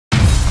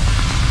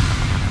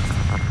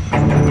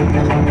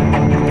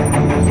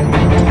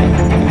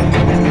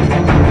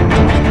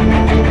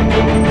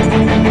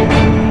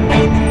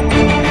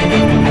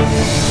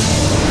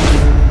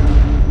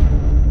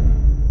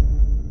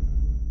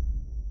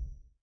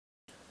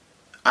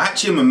I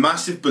actually am a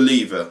massive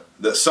believer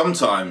that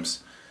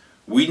sometimes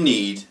we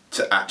need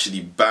to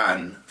actually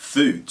ban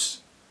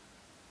foods.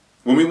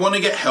 When we want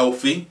to get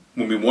healthy,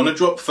 when we want to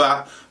drop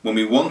fat, when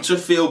we want to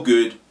feel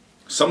good,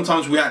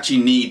 sometimes we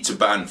actually need to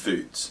ban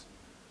foods.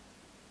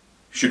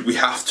 Should we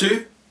have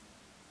to?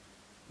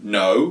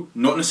 No,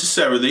 not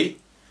necessarily.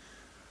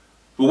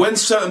 But when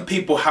certain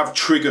people have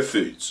trigger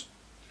foods,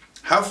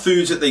 have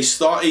foods that they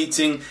start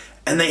eating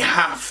and they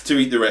have to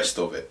eat the rest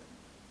of it.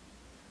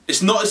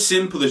 It's not as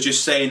simple as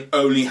just saying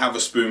only have a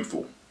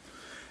spoonful.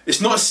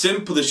 It's not as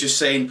simple as just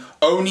saying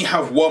only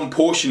have one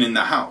portion in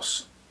the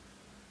house.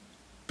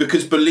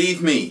 Because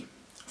believe me,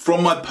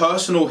 from my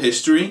personal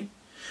history,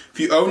 if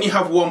you only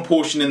have one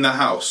portion in the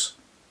house,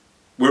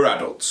 we're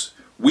adults.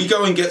 We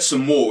go and get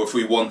some more if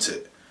we want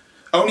it.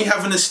 Only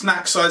having a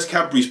snack-sized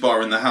Cadbury's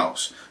bar in the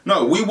house.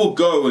 No, we will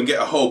go and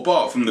get a whole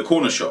bar from the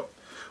corner shop.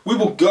 We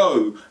will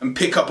go and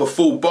pick up a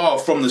full bar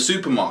from the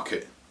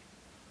supermarket.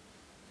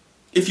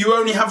 If you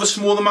only have a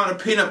small amount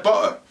of peanut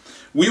butter,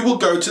 we will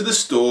go to the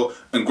store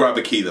and grab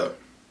a kilo.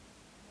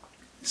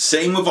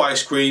 Same with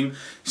ice cream,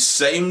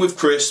 same with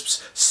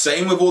crisps,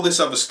 same with all this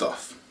other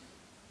stuff.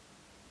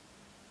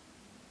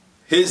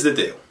 Here's the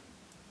deal.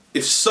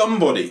 If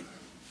somebody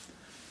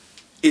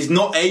is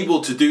not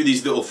able to do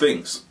these little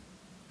things,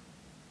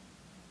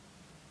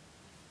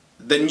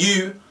 then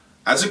you,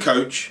 as a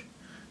coach,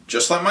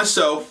 just like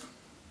myself,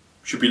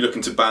 should be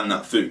looking to ban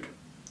that food.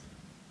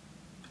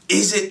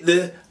 Is it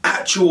the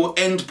actual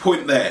end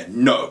point there?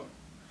 No.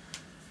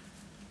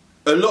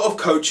 A lot of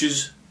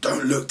coaches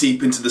don't look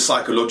deep into the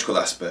psychological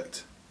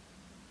aspect.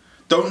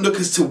 Don't look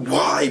as to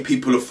why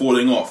people are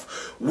falling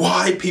off,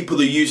 why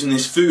people are using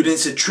this food, and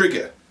it's a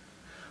trigger.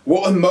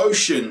 What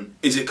emotion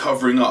is it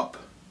covering up?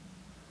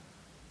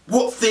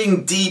 What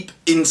thing deep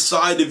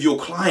inside of your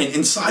client,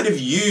 inside of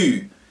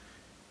you,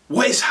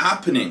 what is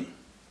happening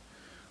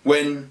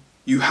when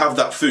you have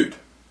that food?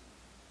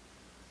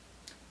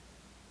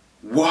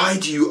 Why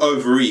do you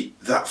overeat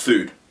that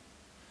food?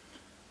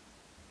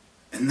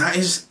 And that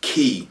is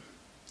key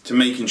to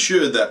making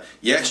sure that,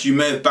 yes, you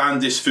may have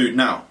banned this food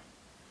now,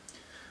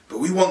 but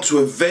we want to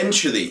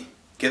eventually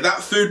get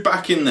that food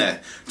back in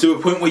there to a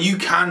point where you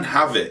can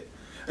have it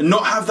and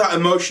not have that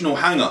emotional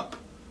hang-up.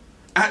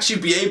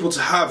 Actually be able to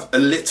have a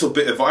little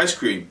bit of ice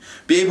cream,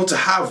 be able to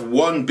have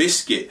one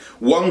biscuit,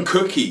 one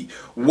cookie,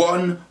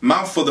 one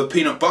mouthful of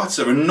peanut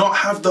butter, and not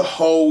have the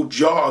whole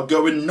jar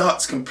going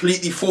nuts,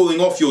 completely falling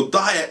off your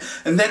diet,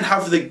 and then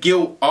have the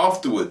guilt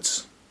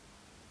afterwards.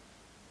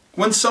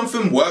 When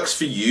something works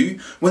for you,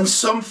 when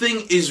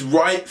something is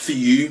right for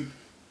you,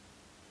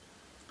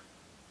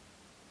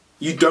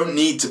 you don't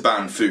need to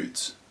ban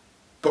foods.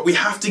 But we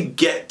have to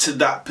get to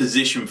that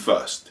position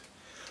first.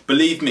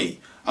 Believe me,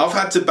 I've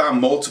had to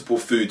ban multiple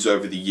foods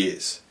over the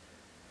years.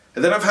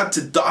 And then I've had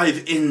to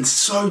dive in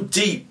so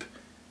deep.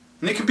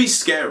 And it can be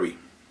scary.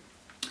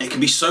 It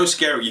can be so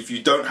scary if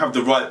you don't have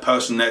the right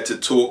person there to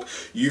talk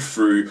you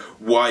through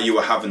why you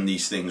are having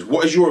these things.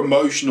 What is your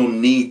emotional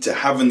need to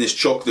having this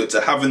chocolate,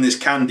 to having this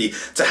candy,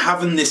 to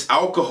having this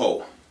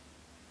alcohol?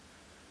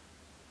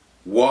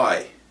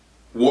 Why?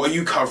 What are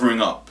you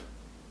covering up?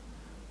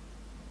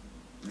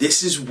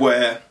 This is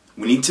where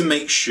we need to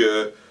make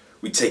sure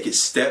we take it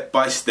step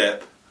by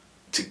step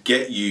to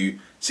get you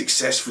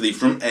successfully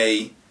from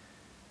A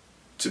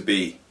to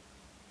B.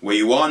 Where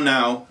you are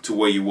now to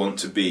where you want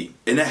to be,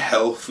 in a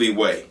healthy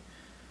way.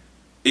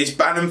 Is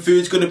banning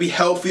foods going to be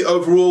healthy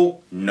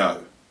overall?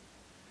 No.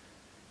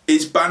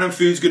 Is banning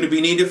foods going to be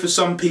needed for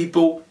some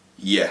people?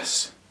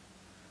 Yes.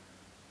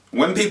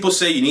 When people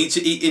say you need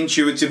to eat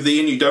intuitively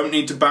and you don't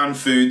need to ban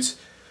foods,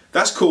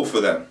 that's cool for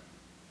them.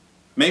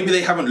 Maybe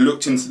they haven't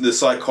looked into the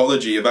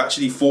psychology of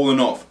actually falling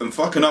off and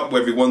fucking up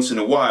every once in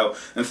a while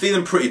and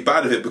feeling pretty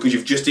bad of it because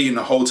you've just eaten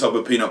a whole tub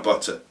of peanut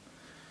butter.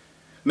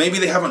 Maybe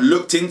they haven't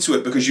looked into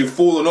it because you've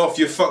fallen off,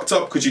 you're fucked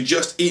up because you've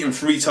just eaten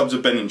 3 tubs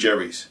of Ben &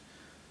 Jerry's.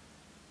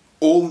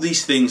 All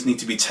these things need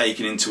to be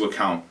taken into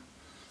account.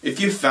 If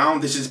you've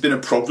found this has been a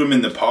problem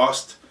in the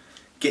past,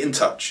 get in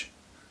touch.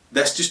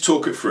 Let's just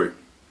talk it through.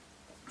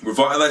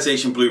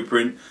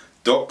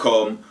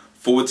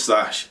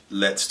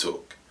 Revitalizationblueprint.com/let's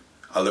talk.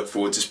 I look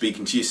forward to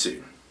speaking to you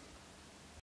soon.